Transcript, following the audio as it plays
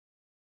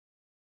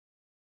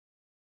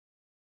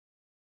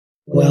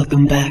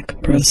Welcome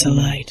back,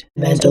 Proselyte.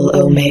 Mental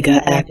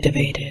Omega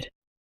activated.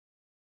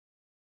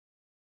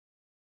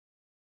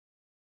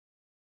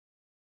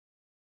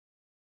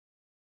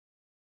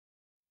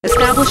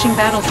 Establishing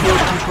battlefield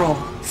control.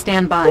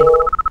 Stand by.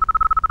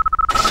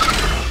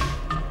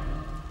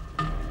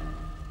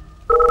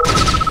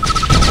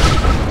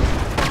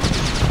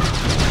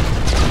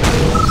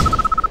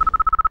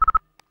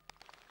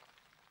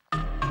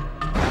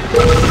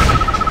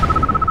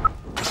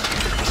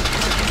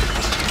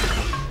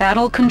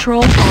 Battle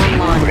control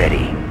online.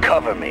 Ready.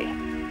 Cover me.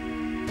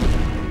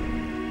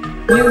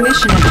 New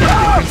mission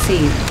objective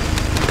received.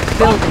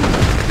 Building.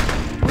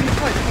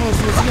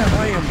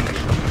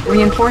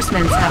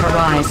 Reinforcements have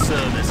arrived.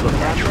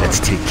 Let's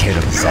take care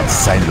of that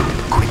silo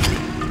quickly.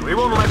 We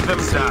won't let them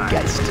die.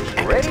 Geist.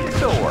 Ready to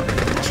soar.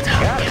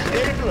 Got a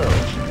steady glow.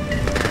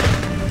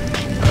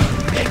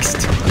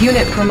 Next.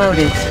 Unit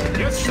promoted.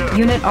 Yes, sir.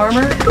 Unit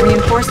armor.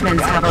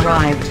 Reinforcements have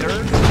arrived.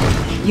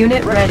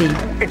 Unit ready.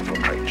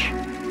 Infiltrate.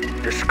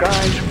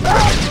 Disguise.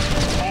 Let's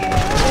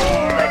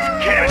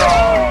get it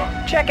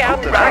on. Check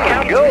out the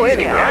rocket. Go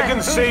anywhere. I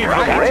can save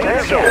them. Ready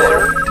to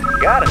soar.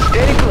 Got a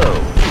steady glow.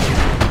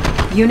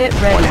 Unit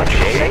ready.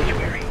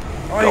 Sanctuary.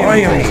 I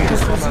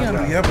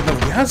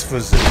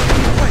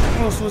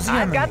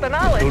got the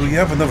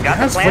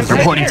knowledge.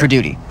 Reporting for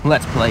duty.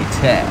 Let's play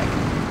tag.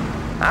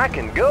 I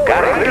can go.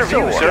 Got a clear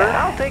view, sir.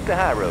 I'll take the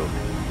high road.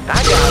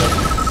 I got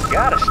it.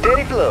 Got a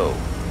steady flow.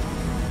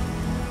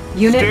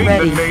 Unit State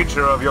ready. the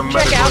nature of your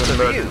Check out medical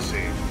the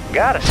emergency.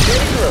 Got a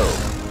steady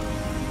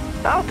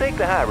flow. I'll take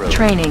the high road.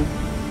 Training.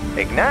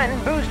 Igniting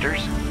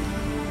boosters.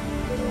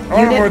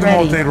 Unit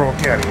ready.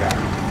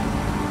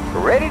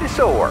 Ready to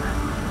soar.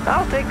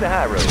 I'll take the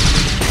high road.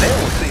 They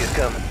won't see us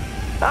coming.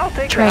 I'll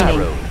take the high Training.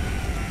 road.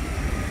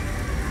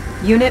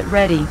 Unit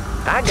ready.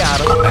 I got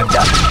him.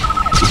 Commander,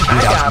 if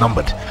we're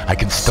outnumbered, I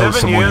can stow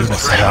 7 some more years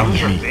units training around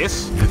for me.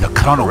 this? The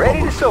chrono Ready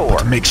to bubble, soar.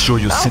 but make sure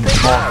you I'll send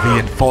take more my road.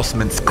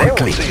 reinforcements They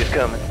quickly. won't see us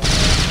coming.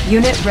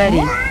 Unit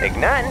ready.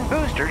 Igniting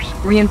boosters.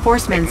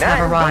 Reinforcements have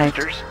Igniting arrived.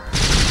 boosters.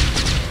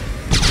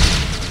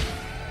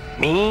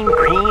 Mean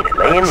green and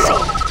laying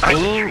low.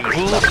 Mean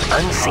green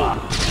unseen.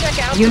 Check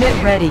out Unit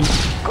ready.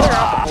 Clear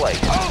out the place.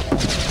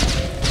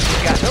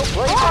 Got no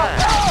place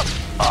behind.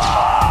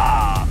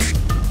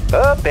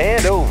 Up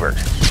and over.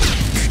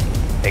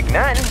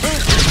 Igniting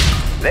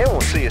boosters. They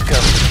won't see us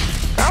coming.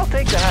 I'll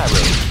take the high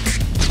road.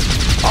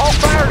 All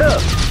fired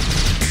up.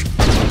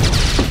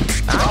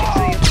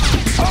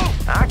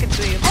 I can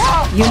see him.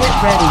 Unit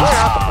Clear ready.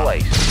 out the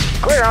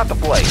place. Clear out the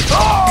place.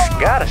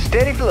 Got a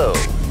steady flow.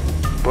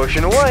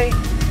 Pushing away.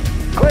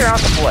 Clear out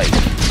the place.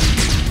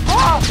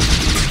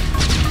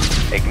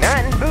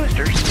 Igniting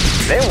boosters.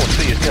 They won't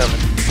see us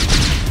coming.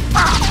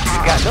 You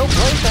got no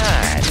place to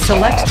hide.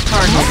 Select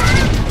target.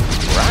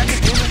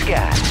 Rockets in the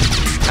sky.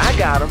 I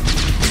got him.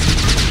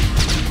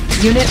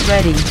 Unit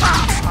ready.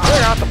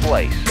 Clear out the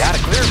place. Got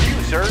a clear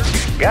view, sir.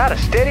 Got a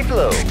steady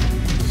flow.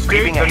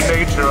 State the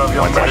nature of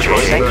your medical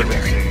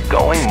emergency.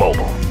 Going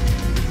mobile.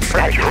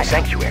 Natural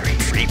sanctuary.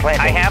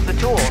 Replanting. I have the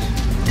tools.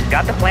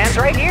 Got the plans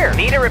right here.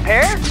 Need a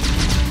repair?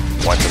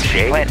 Want some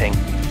shade? Replanting.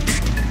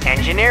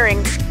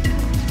 Engineering.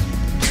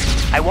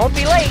 I won't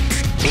be late.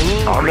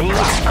 Mean green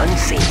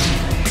unseen.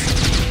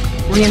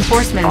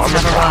 Reinforcements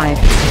have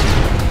arrived.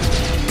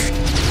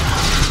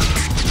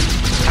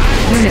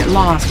 Unit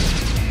lost.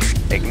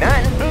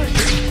 Igniting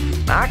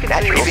boosters. I can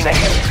see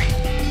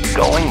sanctuary.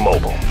 Going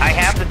mobile. I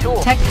have the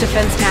tools. Tech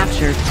defense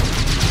captured.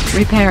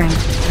 Repairing.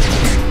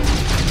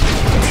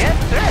 Yes,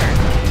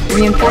 sir.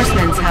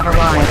 Reinforcements have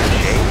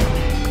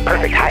arrived.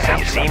 Perfect. How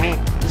you see me?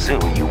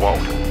 Soon you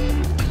won't.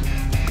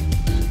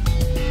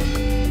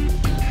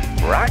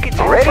 Rockets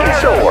ready to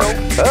soar.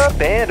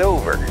 Up and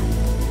over.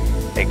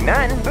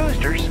 Igniting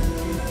boosters.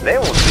 They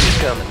won't see us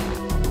coming.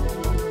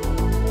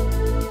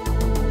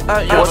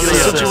 What's the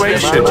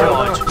situation?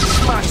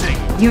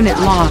 Unit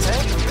lost.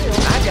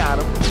 I got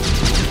him.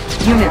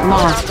 Unit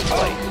lost.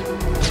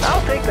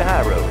 I'll take the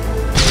high road.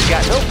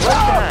 Got no place to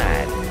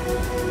hide.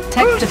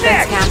 Tech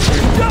defense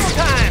captured. Double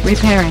time.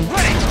 Repairing.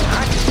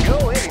 I can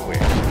go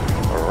anywhere.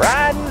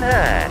 Riding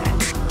high.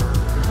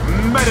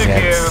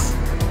 Medicare.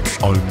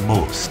 That's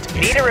almost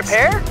Need a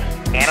repair?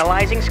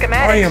 Analyzing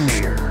schematics. I am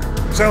here.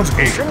 Sounds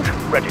good. Agent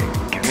ready.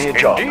 Give me a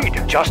job.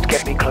 Indeed. Just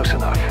get me close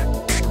enough.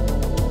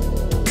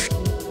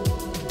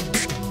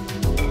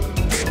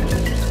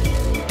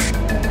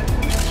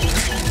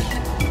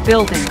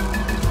 Building.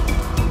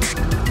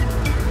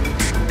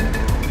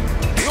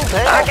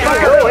 I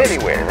can go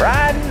anywhere.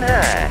 Riding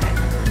high.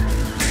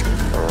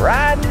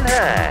 Riding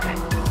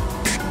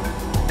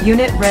high.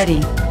 Unit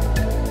ready.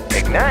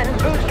 Igniting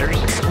boosters.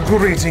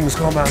 Greetings,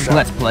 Commander.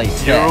 Let's play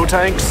tag.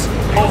 Tanks.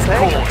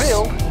 Tanks are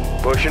filled.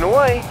 Pushing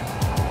away.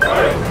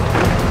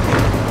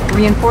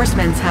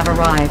 Reinforcements have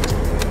arrived.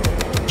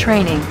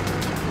 Training.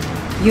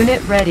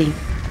 Unit ready.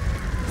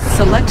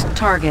 Select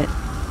target.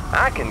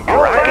 I can go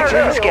rockets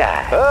in the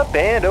sky. Up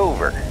and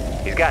over.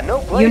 He's got no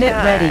place Unit to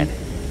hide. ready.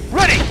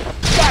 Ready.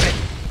 Got it.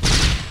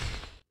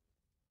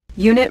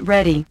 Unit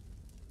ready.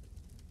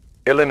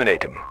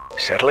 Eliminate him.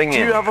 Settling Do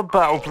in. you have a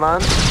battle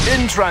plan?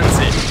 In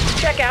transit.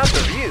 Check out the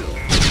view.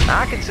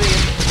 I can see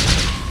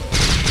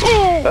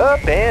him.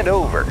 Up and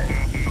over.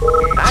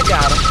 I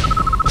got him.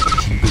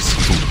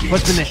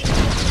 What's the mission?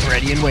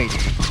 Ready and waiting.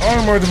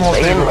 Armored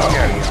Laying multi-role low.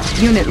 carrier.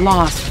 Unit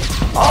lost.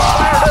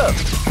 Fired up.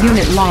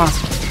 Unit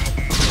lost.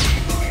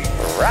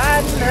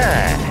 Riding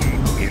high.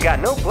 He's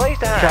got no place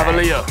to hide.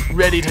 Cavalier,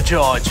 ready to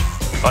charge.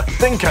 I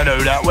think I know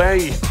that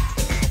way.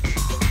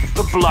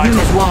 The Black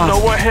Unit will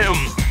lost. nowhere hit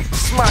him.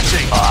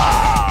 Smashing.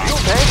 Fuel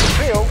tank is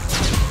filled.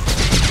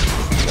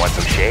 Want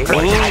some shade?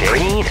 Green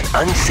and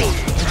unseen.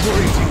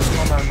 Greetings,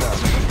 Commander.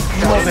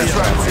 In transit,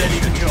 ready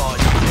to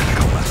charge.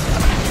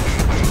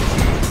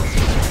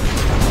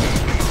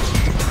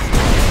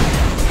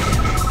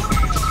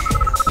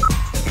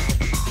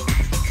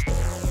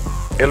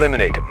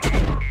 Eliminate him.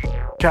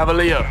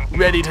 Cavalier,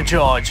 ready to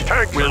charge.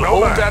 We'll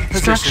hold that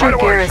position. Structure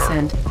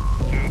garrisoned.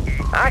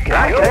 I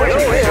can go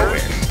anywhere.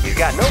 He's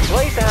got no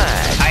place to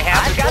hide.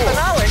 I've got the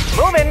knowledge.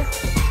 Moving.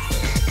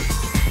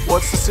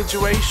 What's the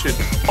situation?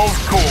 Of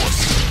course.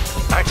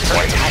 Want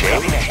some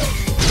shade?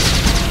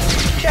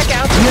 Check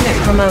out. Unit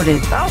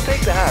promoted. I'll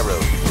take the high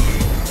road.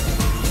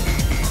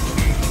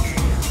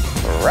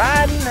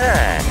 Riding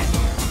high.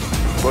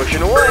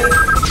 Pushing away.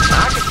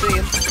 I can see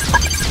him.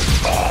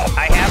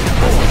 I have the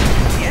force.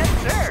 Yes,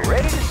 sir.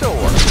 Ready to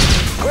soar.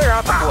 Clear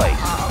out the place.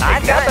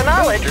 I've got the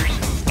knowledge.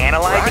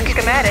 Analyzing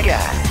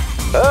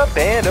schematics. Up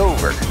and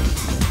over.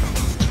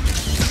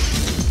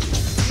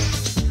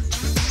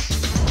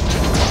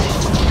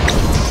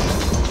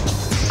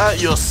 At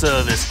your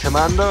service,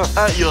 Commander.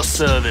 At your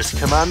service,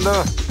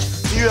 Commander.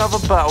 Do you have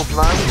a battle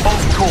plan?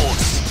 Of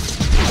course.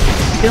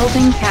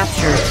 Building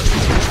captured.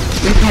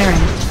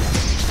 Repairing.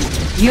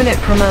 Unit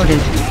promoted.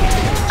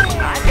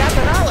 I've got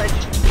the knowledge.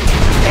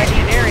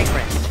 Engineering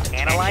print.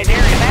 Analyzing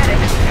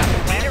schematics. Got the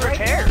plan to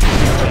repair.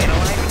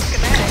 Analyzing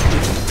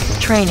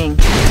schematics. Training.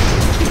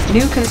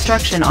 New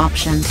construction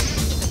options.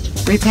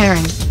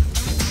 Repairing.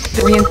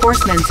 The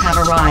reinforcements have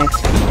arrived.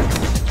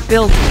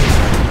 Building.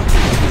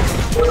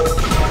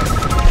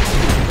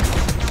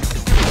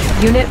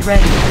 Unit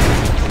ready.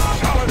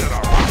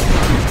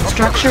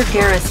 Structure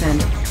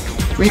garrisoned.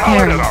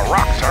 Repairing.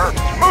 rock, sir.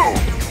 Move.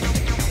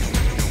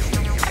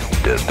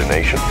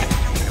 Destination.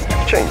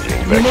 Changing.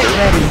 Unit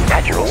ready.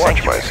 Natural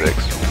Watch my sanctuary.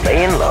 6.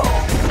 Laying low.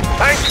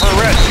 Thanks for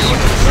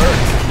rescuing us, sir.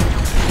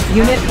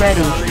 Unit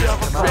ready.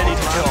 Ready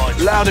to charge.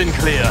 Loud and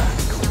clear.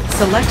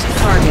 Select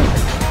target.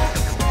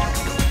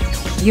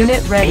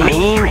 Unit ready.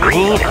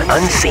 Green and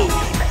unseen.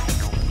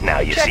 Now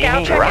you see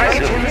me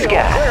rising in the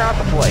sky. Clear out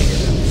the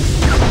place.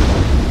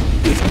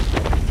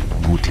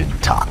 Guten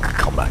Tag,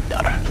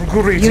 Commander.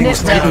 Greetings,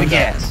 Unit ready.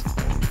 Yes.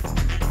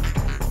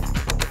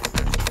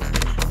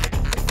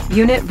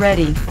 Unit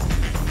ready.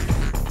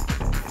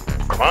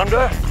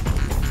 Commander,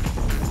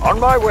 on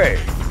my way.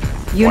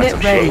 Want Unit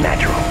some shade? ready.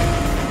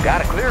 Natural.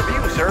 Got a clear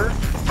view, sir.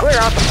 Clear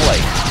out the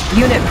place.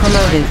 Unit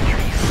promoted.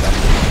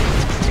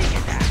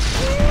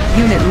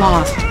 Unit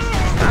lost.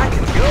 I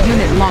can go.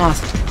 Unit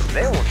lost.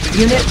 They won't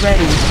see Unit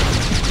ready.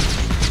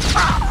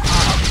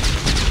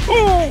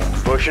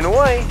 pushing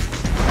away.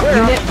 Clear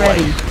out Unit the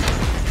place.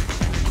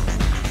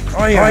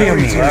 ready. I am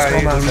here,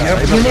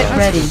 Commander. Unit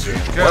ready.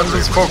 Lens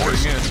is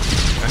focused.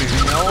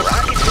 Anything else?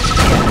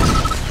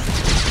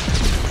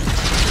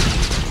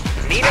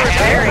 Need a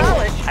repairing.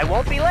 I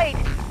won't be late.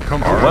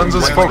 Come on. Lens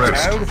is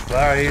focused. I'll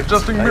fly.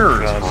 Adjusting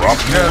mirrors for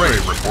optimal ray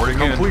reporting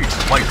complete.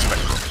 Flight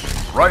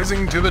spectrum.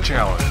 Rising to the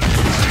challenge.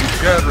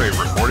 Cadre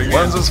reporting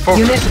Lens is focused.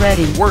 Unit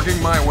ready.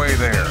 Working my way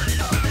there.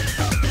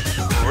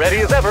 Ready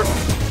as ever.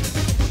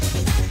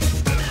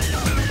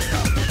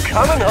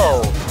 Coming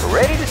home.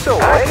 Ready to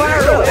soar.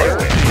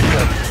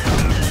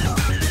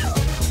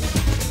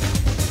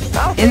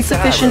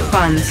 Insufficient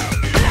funds.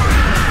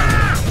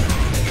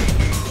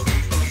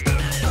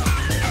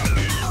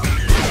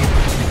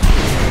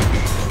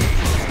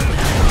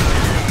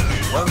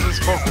 Lens is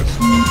focused.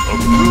 A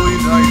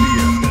brilliant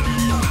idea.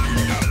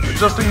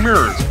 Adjusting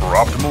mirrors for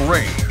optimal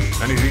range.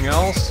 Anything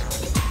else?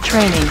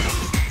 Training.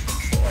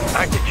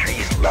 Aren't the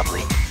trees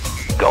lovely?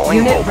 Going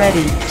Unit home.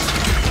 ready.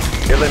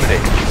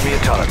 Eliminate. Give me a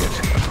target.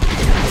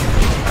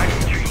 Aren't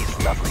the trees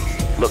lovely?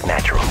 Look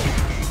natural.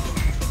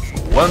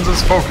 Lens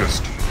is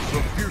focused.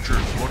 The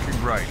future's looking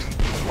bright.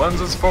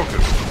 Lens is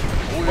focused.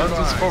 Lens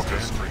is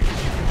focused.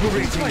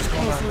 Greetings,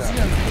 Commander.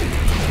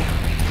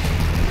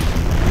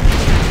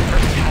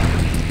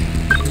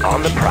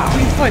 On the prowl.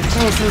 We fight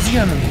close with the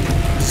enemy.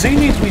 They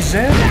need me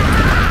there.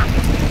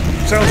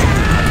 Sounds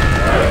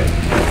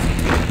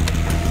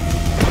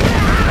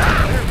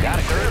Got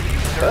a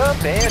curve.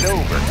 Up and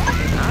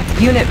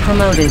over. Unit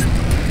promoted.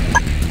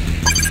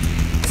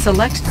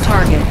 Select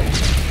target.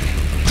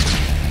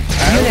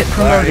 Unit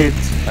promoted.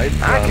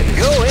 I can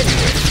go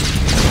anywhere.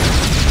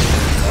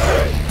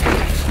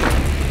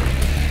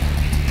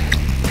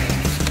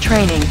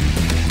 Training.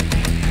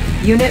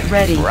 Unit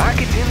ready.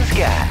 Rockets in the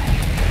sky.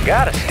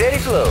 Got a steady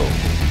flow.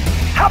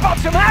 How about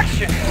some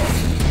action?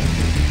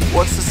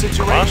 What's the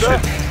situation?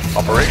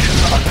 Operation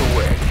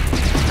underway.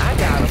 I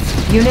got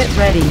him. Unit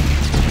ready.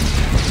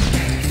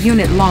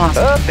 Unit lost.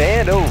 Up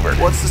and over.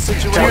 What's the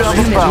situation? Do you have a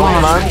Unit battle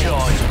lost.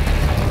 plan?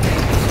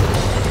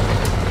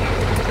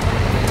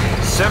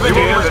 7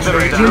 years to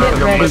Unit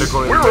ready.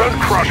 We're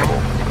uncrushable.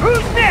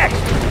 Who's next?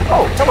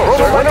 Oh, hello,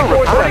 Chrono Miner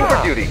reporting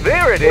for duty.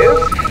 There it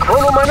is.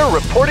 Chrono Miner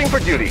reporting for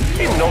duty.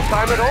 In no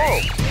time at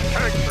all.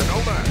 Tanks are no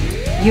match.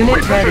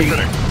 Unit ready.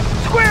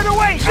 Squared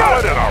away,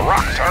 Solid sir. in a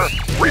rock, sir.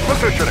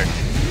 Repositioning.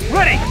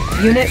 Ready.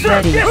 Unit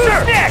ready. Yes,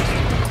 sir. Next.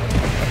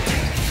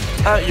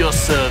 At your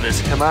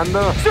service,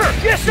 Commander. Sir,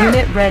 yes, sir.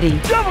 Unit ready.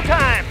 Double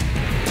time.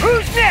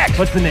 Who's next?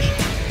 What's the mission?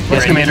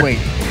 Yes, Commander. Wait.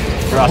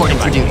 Reporting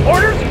for duty.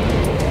 Orders?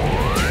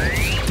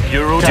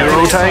 Euro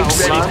tanks,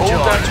 ready.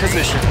 Hold that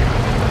position.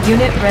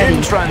 Unit ready.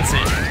 In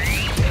transit.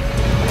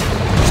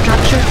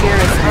 Structure At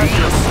garrison.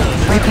 your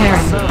service.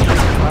 Repairing.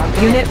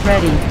 Unit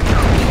ready.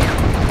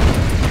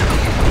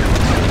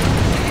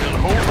 We'll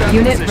hold that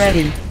Unit position.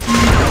 ready.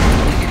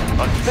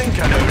 I think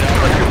I know that.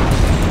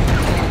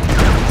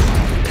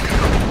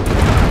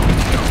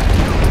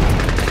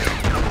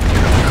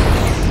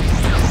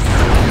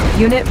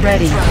 Unit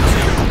ready. In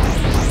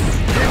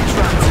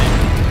transit.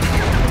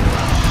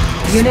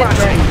 Unit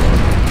ready.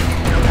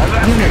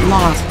 Unit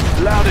lost.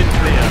 Loud and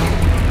clear.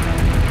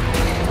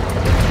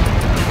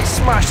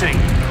 Smashing.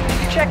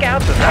 Check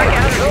out the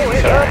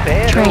up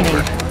and Training.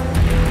 over.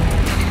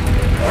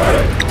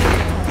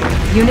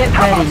 Unit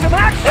ready.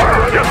 Yes,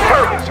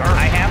 sir.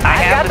 I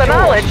have the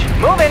knowledge.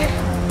 Moving.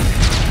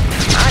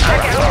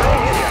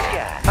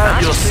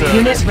 At your service,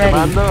 Unit ready.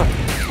 Commander.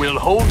 We'll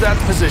hold that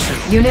position.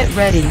 Unit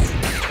ready.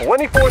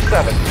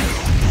 24/7.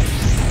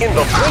 In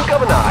the blink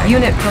of an eye.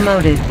 Unit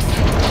promoted.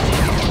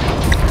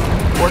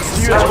 What's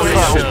the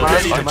situation? I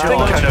think I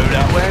know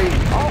that way.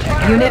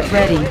 Unit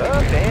ready.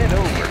 Up and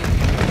over.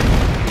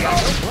 No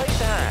place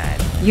to hide.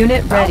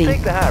 Unit I'll ready.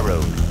 take the high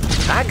road.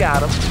 I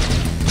got him.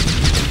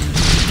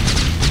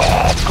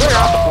 Clear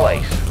out the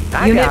place.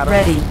 I Unit got him.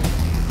 ready.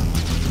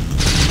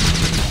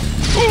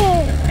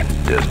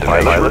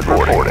 Pilot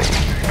reporting.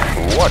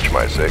 Watch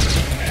my 6.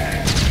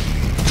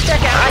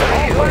 Check out.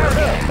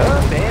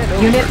 Up and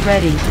over. Unit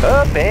ready.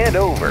 Up and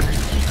over.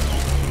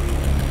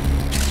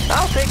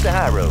 I'll take the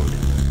high road.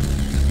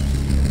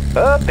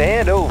 Up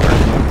and over.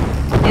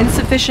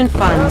 Insufficient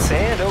funds. Up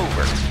and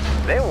over.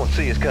 They won't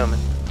see us coming.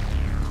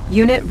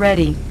 Unit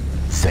ready.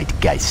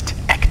 Zeitgeist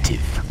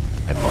active.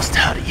 I must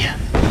hurry.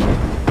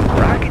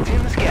 Rockets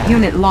in the sky.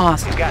 Unit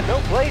lost. Got no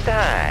place to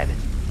hide.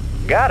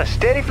 Got a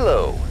steady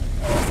flow.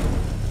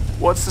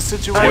 What's the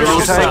situation? At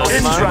your Tanks,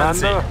 service,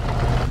 Commander.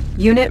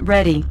 Unit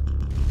ready.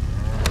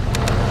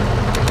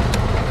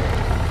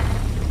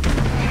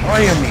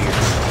 Pioneers.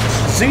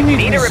 Zenith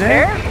Need a is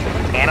repair?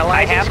 there.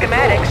 Analyzing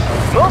schematics.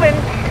 Moving.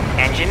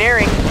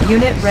 Engineering.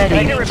 Unit ready.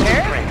 Need a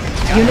repair?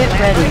 Unit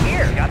ready. Right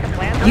here. Got the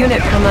plans.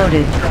 Unit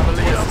promoted.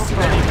 Cavalier,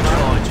 steady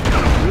charge.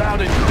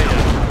 Loud and clear.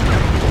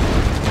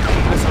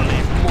 This'll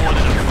leave more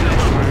than a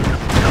flesh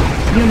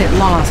wound. Unit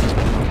lost.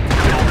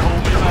 Don't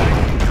hold me back.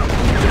 Don't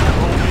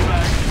hold me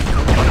back.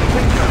 I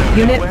think I know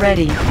Unit that way.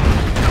 ready.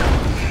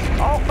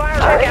 All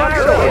fired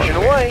up. Pushing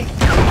away.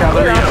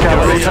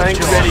 Cavalry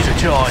tanks ready to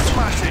charge.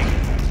 Smashing.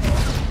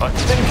 I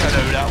think I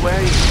know that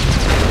way.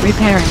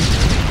 Repairing.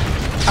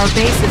 Our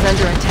base is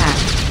under attack.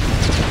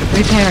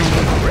 Repairing.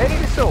 Ready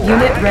to soar.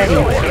 Unit ready. I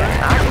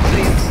can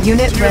see it.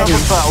 Unit Do you have ready. a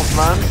battle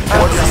plan?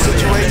 What's the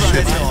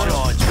situation?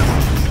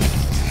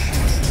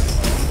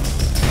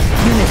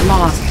 Unit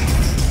lost.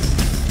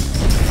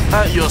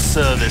 At your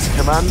service,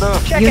 Commander.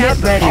 Check Unit out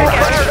the ready.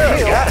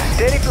 Got a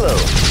steady flow.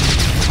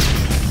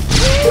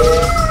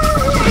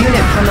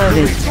 Unit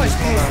promoted.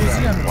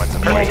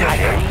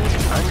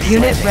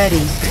 Unit ready.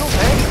 Fuel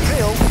tank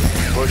filled.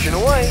 Pushing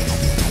away.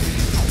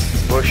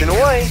 Pushing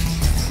away.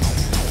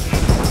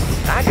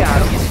 I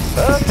got him.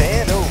 Up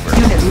and over.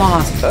 Unit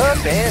lost.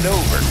 Up and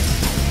over.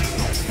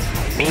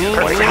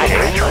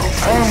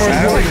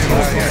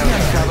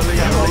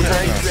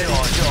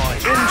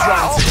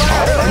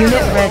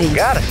 Unit ready.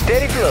 Got a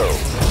steady flow.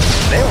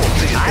 They won't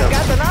see us coming. I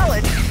got the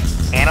knowledge.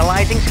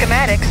 Analyzing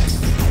schematics.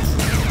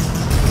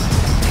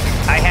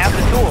 I have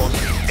the tools.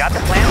 Got the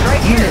plans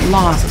right here. Unit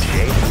lost.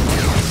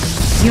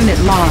 Unit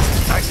lost.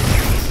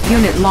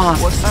 Unit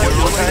lost.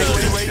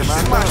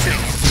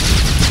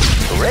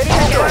 Ready to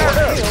go.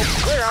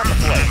 Clear out the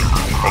place.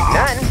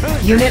 Igniting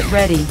booster. Unit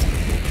ready.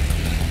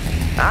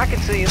 I can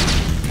see him.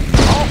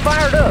 All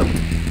fired up.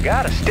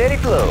 Got a steady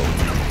flow.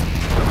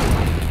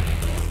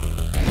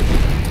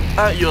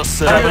 At your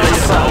service,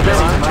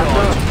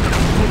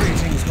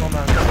 Greetings,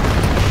 Commander.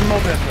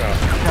 Promote aircraft.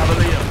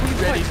 Cavalier,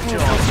 ready to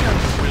charge.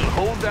 We'll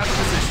hold that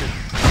position.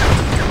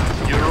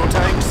 Euro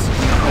tanks,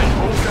 we'll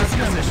hold that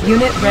position.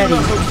 Unit ready.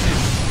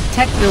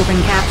 Tech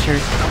building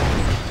captured.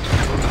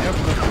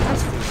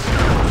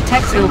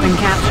 Tech building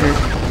captured.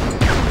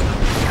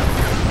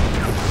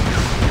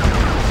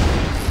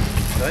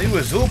 I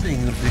was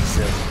hoping you'd fix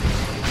that.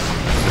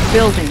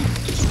 Building. I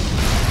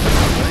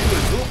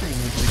was hoping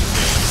you'd fix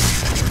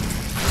that.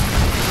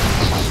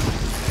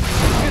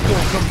 It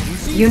don't come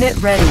easy. Unit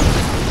ready.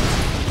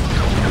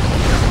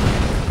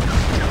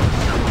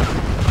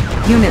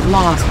 Unit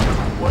lost.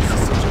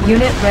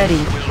 Unit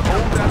ready.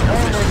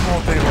 Armored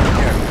multi-rifle.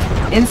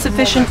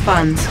 Insufficient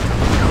funds.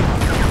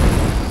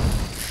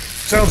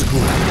 Sounds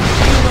good.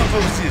 Enough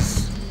of this.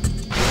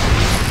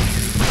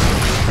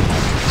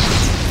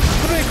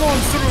 Break on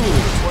through.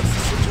 What's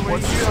the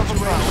situation,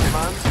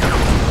 man?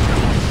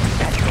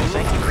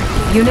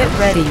 Unit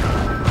ready.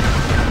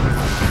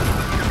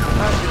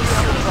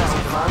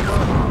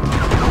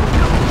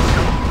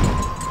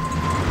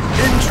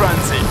 In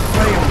transit.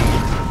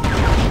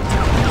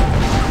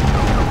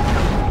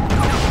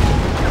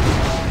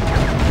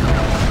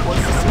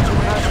 What's the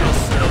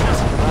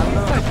situation?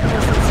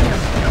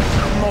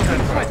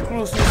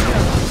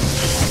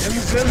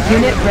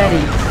 Unit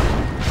ready.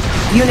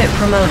 Unit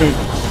promoted.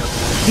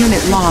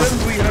 Unit lost.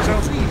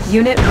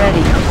 Unit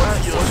ready.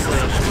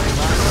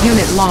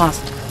 Unit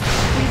lost.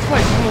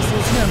 Quite close to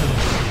the enemy.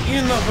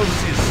 Enough of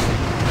this.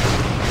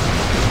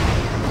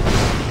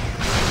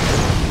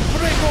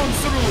 Break on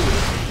through.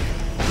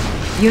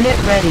 Unit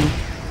ready.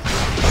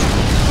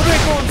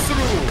 Break on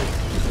through.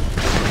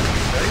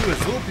 I was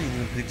hoping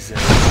you'd pick that.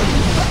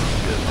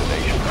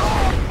 Destination.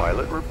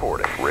 Pilot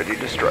reporting. Ready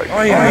to strike.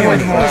 I am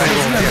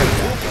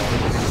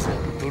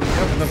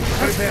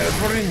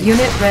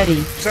Unit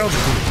ready. Sounds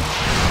good.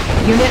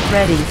 Unit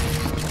ready.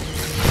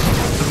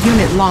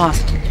 Unit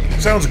lost.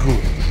 Sounds good.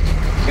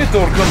 It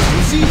all comes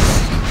to this.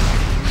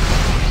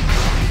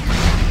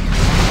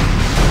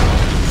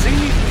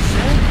 Zenith is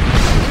there.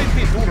 Let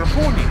me do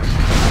reporting.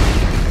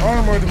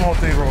 Armored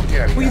multi-role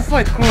carrier. We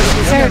fight close to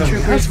the enemy.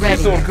 Paratroopers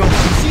ready. It all comes to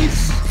this.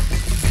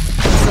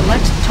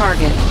 Select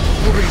target.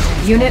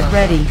 Unit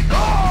ready.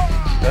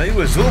 I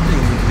was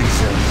hoping you'd be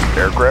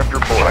there. Aircraft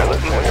reporting.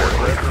 Pilot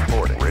aircraft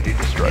reporting. Ready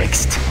to strike.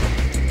 Next.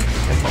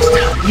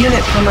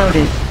 Unit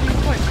promoted. We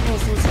fight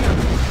close to the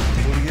enemy.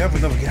 Do we have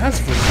enough gas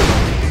for this?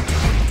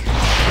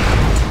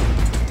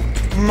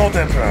 Not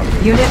a problem.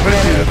 Unit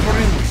ready. For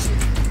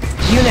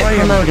instance. Unit I am-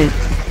 promoted.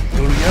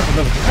 Do we have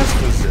enough gas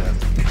for that?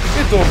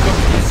 It all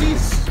comes to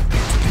this.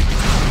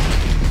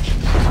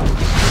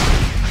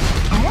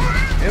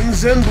 And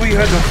then we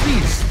had a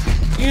feast.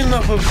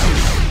 Enough of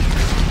this.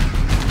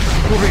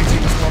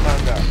 Greetings,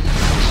 Commander.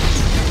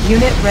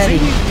 Unit ready.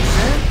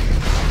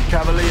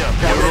 Cavalier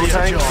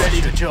tanks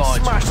ready to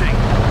charge. Smashing.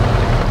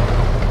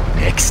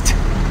 Next.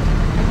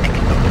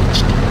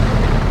 Acknowledged.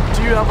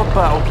 Do you have a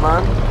battle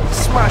plan?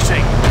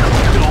 Smashing.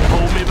 Don't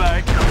hold me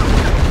back.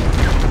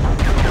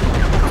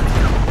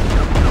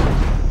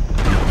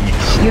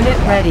 Unit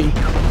ready.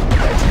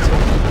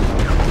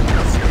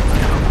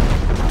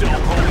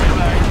 Don't hold me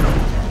back.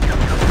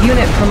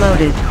 Unit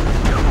promoted.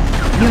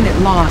 Unit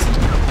lost.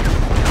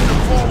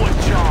 Forward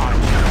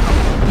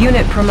charge.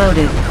 Unit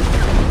promoted.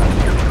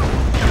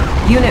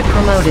 Unit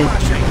promoted.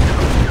 Smashing.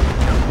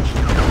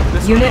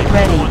 This Unit ain't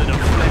ready. more than a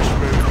flesh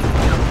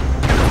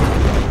wound.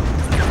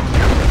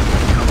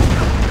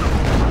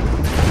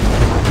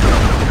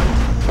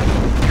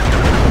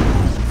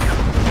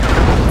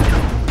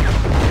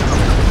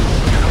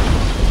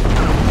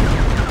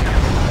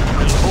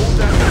 Hold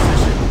that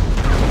position.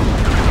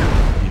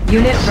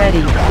 Unit ready.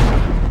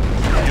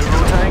 Euro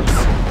tanks.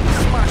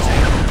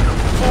 Smashing.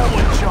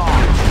 Forward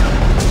charge.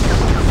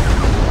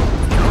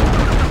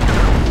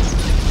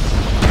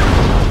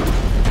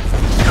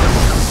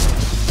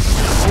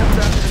 Hold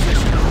that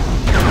position.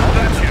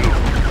 That's you.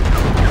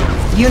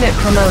 Unit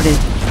promoted.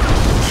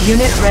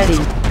 Unit ready.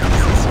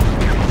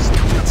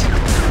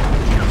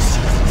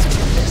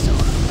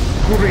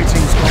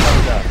 Greetings,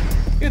 Commander.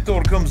 It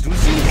all comes to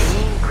this.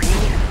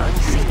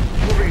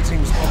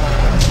 Greetings,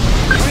 Commander.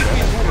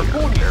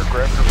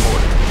 Aircraft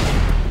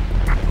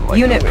reporting. Light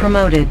Unit away.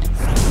 promoted.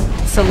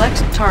 Select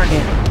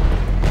target.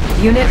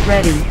 Unit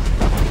ready.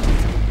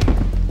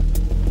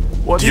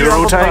 What do you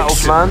have a battle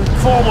plan?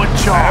 Forward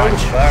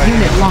charge.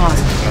 Unit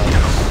lost.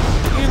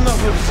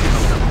 Enough of this.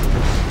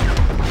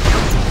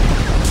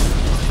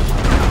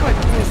 Quite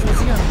close to the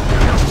enemy.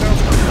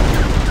 Sounds good.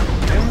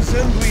 And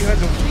then we had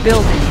a feast.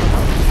 Building.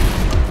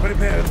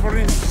 Prepared for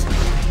instance.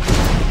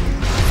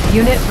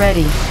 Unit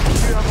ready. Do you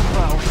have a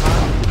battle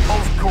plan?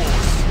 Of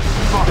course.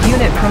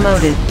 Unit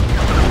promoted.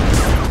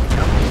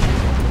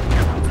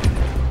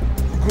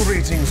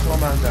 Greetings,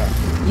 Commander.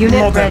 Unit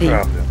Not ready. a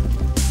problem.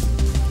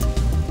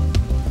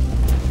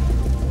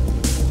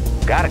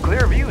 Got a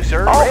clear view,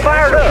 sir. All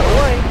fired up.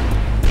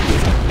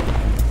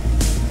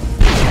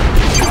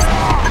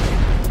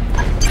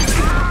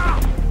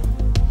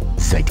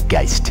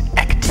 Zeitgeist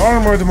active.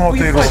 Armored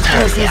multi-role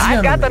carrier.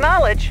 I've got the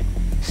knowledge.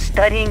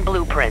 Studying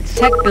blueprints.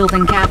 Tech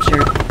building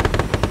captured.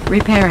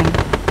 Repairing.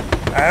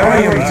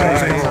 I am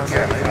multi-role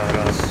carrier.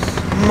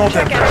 Not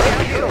a problem.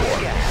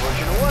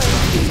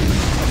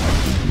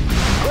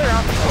 Clear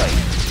out the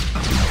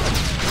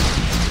place.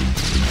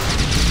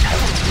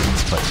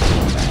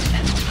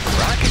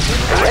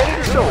 Ready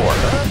to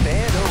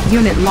soar.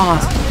 Unit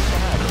lost.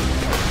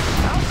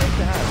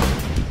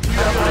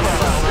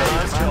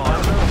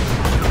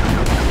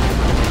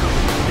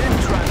 In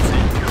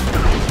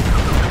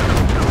transit.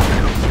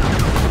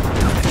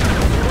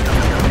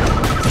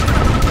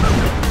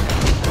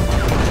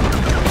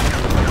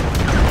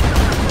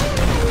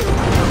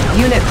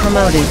 Unit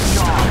promoted.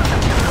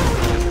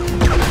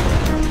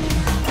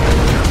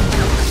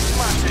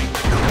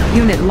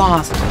 Unit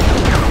lost.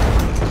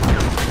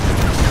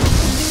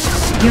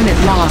 Unit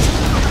lost.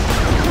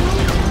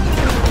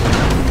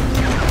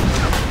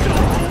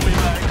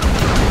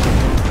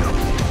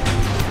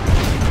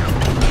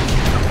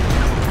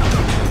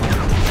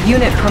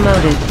 Unit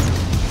promoted.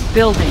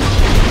 Building.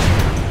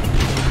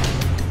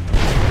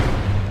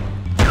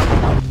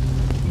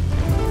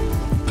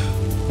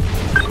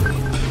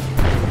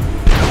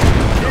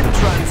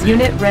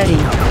 Unit ready.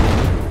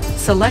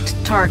 Select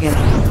target.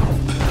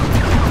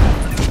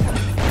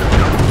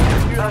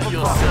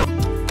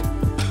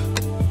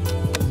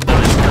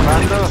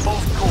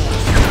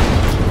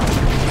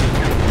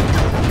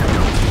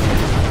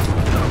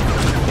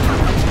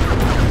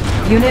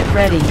 Unit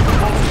ready.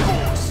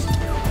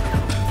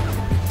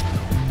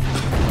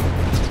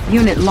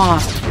 Unit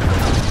lost.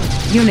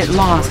 Unit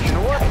lost.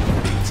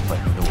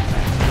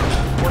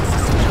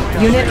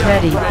 Unit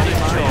ready.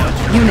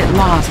 Unit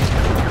lost.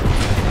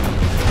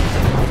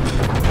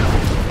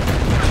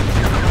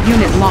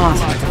 Unit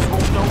lost.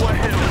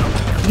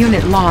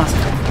 Unit lost.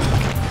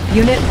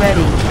 Unit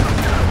ready.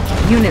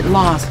 Unit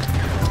lost.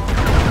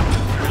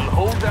 We'll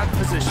hold that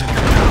position.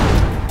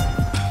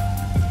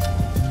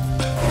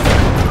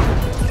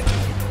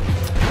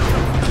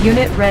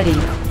 Unit ready.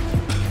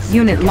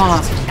 Unit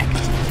lost. Do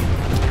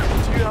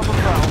you have a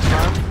valve,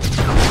 man?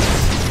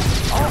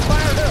 All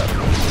fired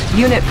up.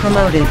 Unit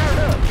promoted.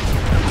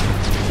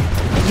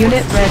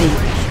 Unit ready.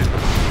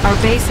 Our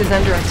base is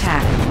under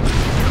attack.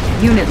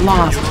 Unit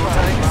lost.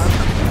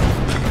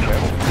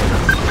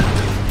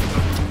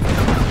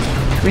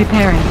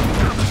 Repairing.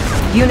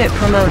 Unit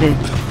promoted.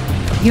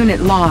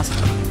 Unit lost.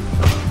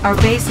 Our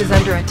base is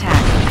under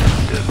attack.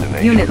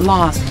 Destination. Unit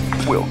lost.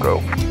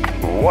 Wilco.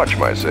 Watch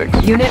my 6.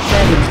 Unit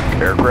ready.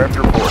 Aircraft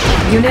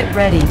reporting. Unit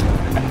ready.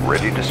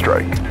 Ready to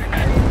strike.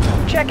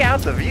 Check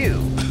out the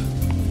view.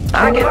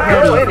 I Unit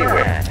can go ready.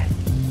 anywhere.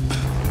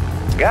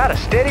 Got a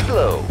steady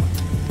glow.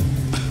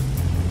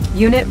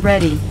 Unit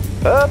ready.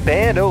 Up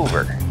and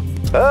over.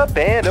 Up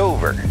and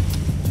over.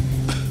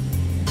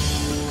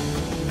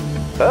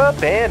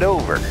 Up and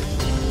over.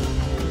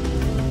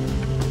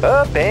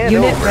 Up and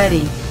Unit over.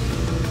 ready.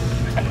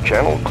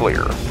 Channel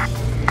clear.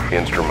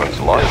 Instruments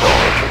locked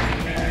on.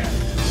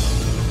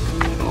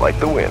 Like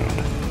the wind.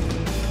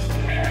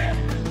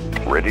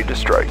 Ready to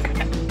strike.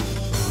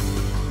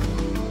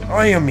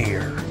 I am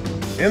here.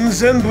 In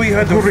the we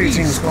had the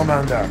greetings,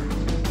 Commander.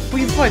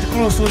 We fight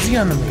close to the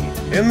enemy.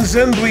 In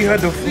the we had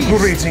the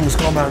greetings,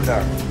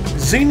 Commander.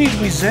 They need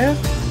me there.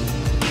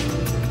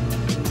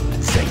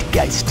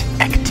 Zeitgeist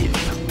active.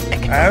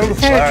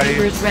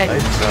 Paratroopers ready.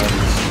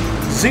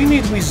 They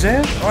need me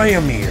there. I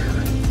am here.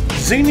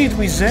 They need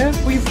me there.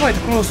 We fight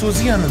close to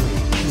the enemy.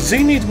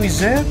 They need me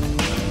there.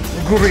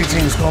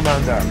 Greetings,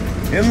 Commander.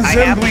 In I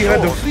the have we the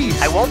had the tools.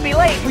 feast. I won't be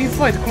late. We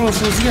fight close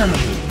to the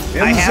enemy.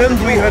 In I have the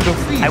the we had the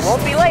tools. feast. I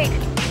won't be late.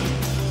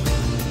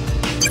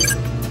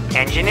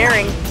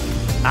 Engineering.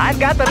 I've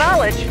got the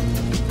knowledge.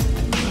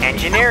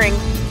 Engineering.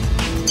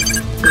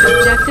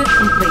 Objective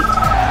complete.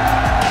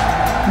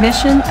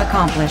 Mission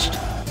accomplished.